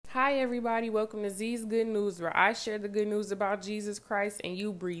Hi everybody, welcome to Z's Good News, where I share the good news about Jesus Christ and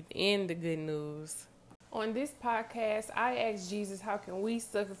you breathe in the good news. On this podcast, I ask Jesus, how can we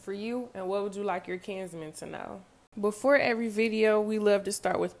suffer for you, and what would you like your kinsmen to know? Before every video, we love to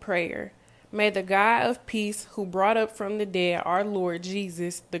start with prayer. May the God of peace, who brought up from the dead our Lord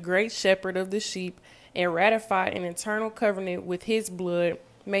Jesus, the great shepherd of the sheep, and ratified an eternal covenant with his blood,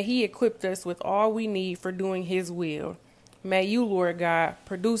 may he equip us with all we need for doing his will. May you, Lord God,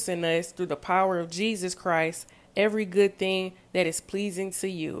 produce in us, through the power of Jesus Christ, every good thing that is pleasing to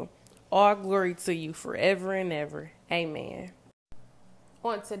you. All glory to you forever and ever. Amen.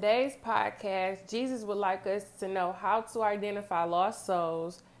 On today's podcast, Jesus would like us to know how to identify lost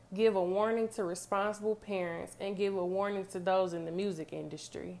souls, give a warning to responsible parents, and give a warning to those in the music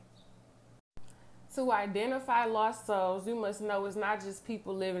industry. To identify lost souls, you must know it's not just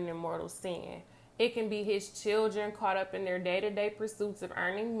people living in mortal sin. It can be his children caught up in their day-to-day pursuits of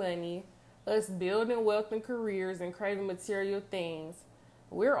earning money, us building wealth and careers and craving material things.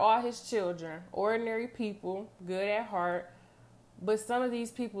 We're all his children, ordinary people, good at heart, but some of these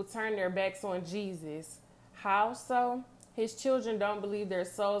people turn their backs on Jesus. How so? His children don't believe their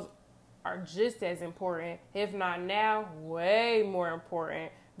souls are just as important, if not now, way more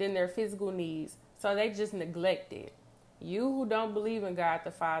important than their physical needs, so they just neglect it. You who don't believe in God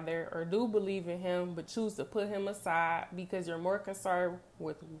the Father, or do believe in him but choose to put him aside because you're more concerned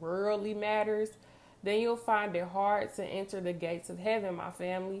with worldly matters, then you'll find it hard to enter the gates of heaven, my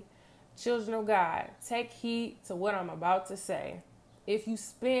family. Children of God, take heed to what I'm about to say. If you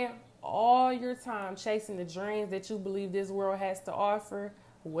spend all your time chasing the dreams that you believe this world has to offer,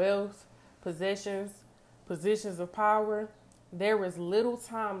 wealth, possessions, positions of power, there is little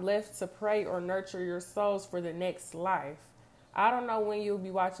time left to pray or nurture your souls for the next life. I don't know when you'll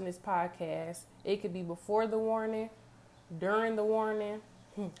be watching this podcast. It could be before the warning, during the warning,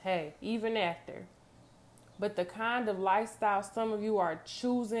 hey, even after. But the kind of lifestyle some of you are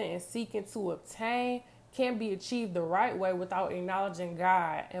choosing and seeking to obtain can't be achieved the right way without acknowledging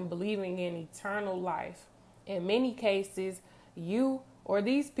God and believing in eternal life. In many cases, you or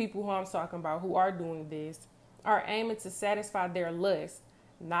these people who I'm talking about who are doing this are aiming to satisfy their lust,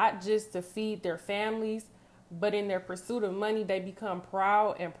 not just to feed their families, but in their pursuit of money, they become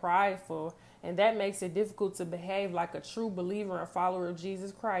proud and prideful, and that makes it difficult to behave like a true believer and follower of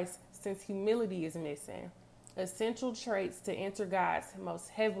Jesus Christ, since humility is missing. Essential traits to enter God's most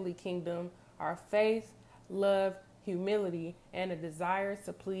heavenly kingdom are faith, love, humility, and a desire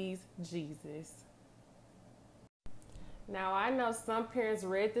to please Jesus. Now, I know some parents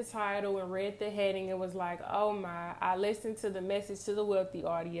read the title and read the heading and was like, oh my, I listened to the Message to the Wealthy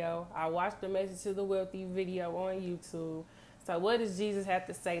audio. I watched the Message to the Wealthy video on YouTube. So what does Jesus have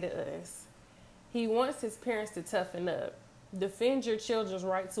to say to us? He wants his parents to toughen up. Defend your children's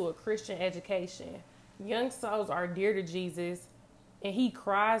right to a Christian education. Young souls are dear to Jesus, and he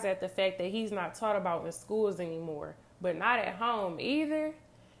cries at the fact that he's not taught about in schools anymore, but not at home either.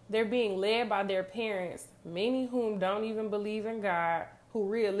 They're being led by their parents, many whom don't even believe in God, who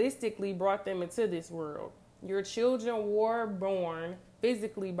realistically brought them into this world. Your children were born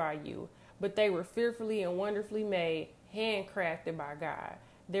physically by you, but they were fearfully and wonderfully made, handcrafted by God,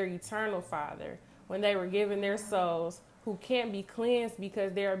 their eternal Father, when they were given their souls, who can't be cleansed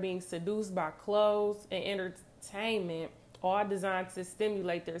because they are being seduced by clothes and entertainment, all designed to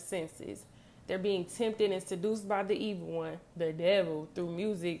stimulate their senses. They're being tempted and seduced by the evil one, the devil, through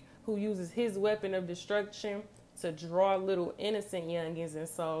music, who uses his weapon of destruction to draw little innocent youngins and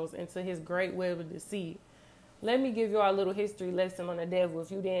souls into his great web of deceit. Let me give you all a little history lesson on the devil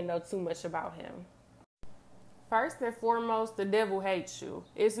if you didn't know too much about him. First and foremost, the devil hates you.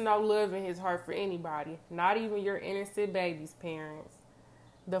 It's no love in his heart for anybody, not even your innocent baby's parents.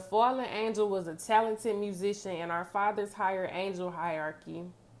 The fallen angel was a talented musician in our Father's higher angel hierarchy.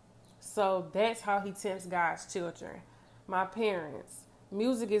 So that's how he tempts God's children. My parents,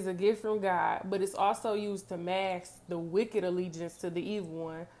 music is a gift from God, but it's also used to mask the wicked allegiance to the evil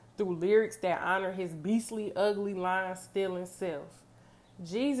one through lyrics that honor his beastly, ugly, line-stealing self.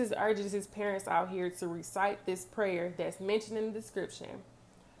 Jesus urges his parents out here to recite this prayer that's mentioned in the description.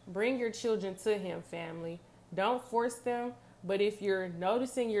 Bring your children to him, family. Don't force them, but if you're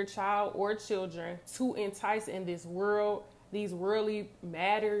noticing your child or children too enticed in this world, these worldly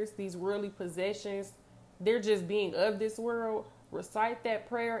matters, these worldly possessions, they're just being of this world, recite that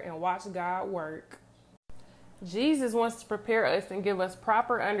prayer and watch God work. Jesus wants to prepare us and give us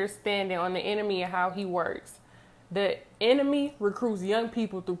proper understanding on the enemy and how he works. The enemy recruits young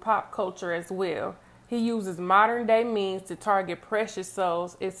people through pop culture as well. He uses modern day means to target precious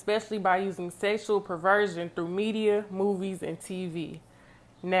souls, especially by using sexual perversion through media, movies, and TV.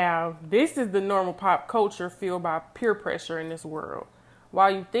 Now, this is the normal pop culture fueled by peer pressure in this world.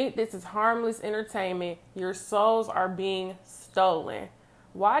 While you think this is harmless entertainment, your souls are being stolen.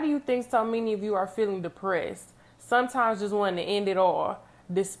 Why do you think so many of you are feeling depressed? Sometimes just wanting to end it all.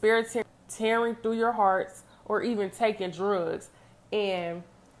 Despair tearing through your hearts, or even taking drugs and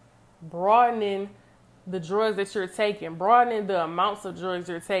broadening the drugs that you're taking, broadening the amounts of drugs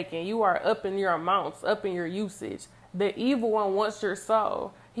you're taking. You are upping your amounts, upping your usage. The evil one wants your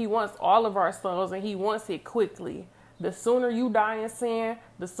soul. He wants all of our souls, and he wants it quickly. The sooner you die in sin,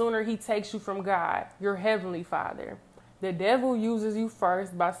 the sooner he takes you from God, your heavenly Father. The devil uses you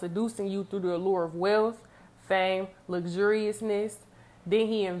first by seducing you through the allure of wealth, fame, luxuriousness. Then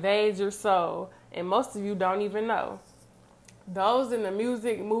he invades your soul, and most of you don't even know. Those in the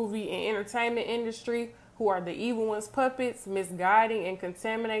music, movie, and entertainment industry who are the evil one's puppets, misguiding and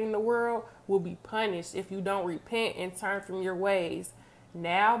contaminating the world, will be punished if you don't repent and turn from your ways.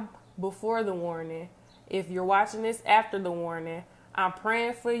 Now, before the warning. If you're watching this after the warning, I'm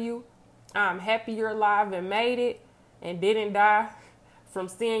praying for you. I'm happy you're alive and made it and didn't die from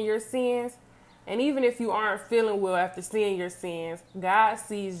seeing your sins. And even if you aren't feeling well after seeing your sins, God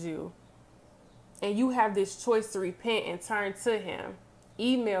sees you. And you have this choice to repent and turn to him.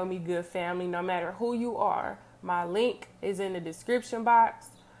 Email me, good family, no matter who you are. My link is in the description box.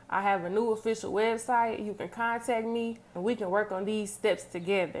 I have a new official website. You can contact me and we can work on these steps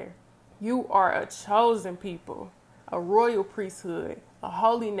together. You are a chosen people, a royal priesthood, a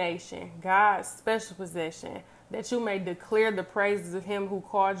holy nation, God's special possession, that you may declare the praises of him who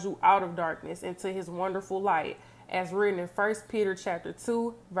called you out of darkness into his wonderful light, as written in 1 Peter chapter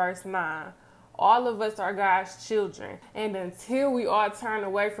 2, verse 9. All of us are God's children, and until we all turn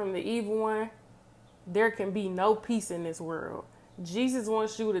away from the evil one, there can be no peace in this world. Jesus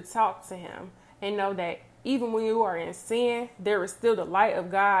wants you to talk to him and know that even when you are in sin, there is still the light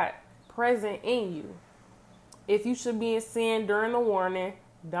of God present in you. If you should be in sin during the warning,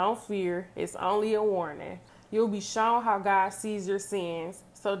 don't fear. It's only a warning. You'll be shown how God sees your sins.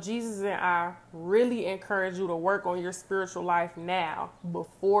 So Jesus and I really encourage you to work on your spiritual life now,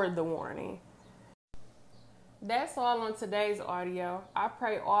 before the warning. That's all on today's audio. I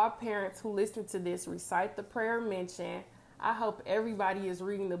pray all parents who listen to this recite the prayer mentioned. I hope everybody is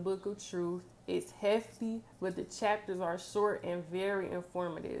reading the Book of Truth. It's hefty, but the chapters are short and very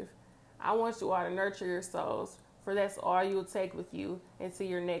informative. I want you all to nurture your souls, for that's all you'll take with you into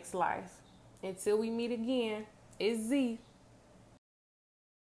your next life. Until we meet again, it's Z.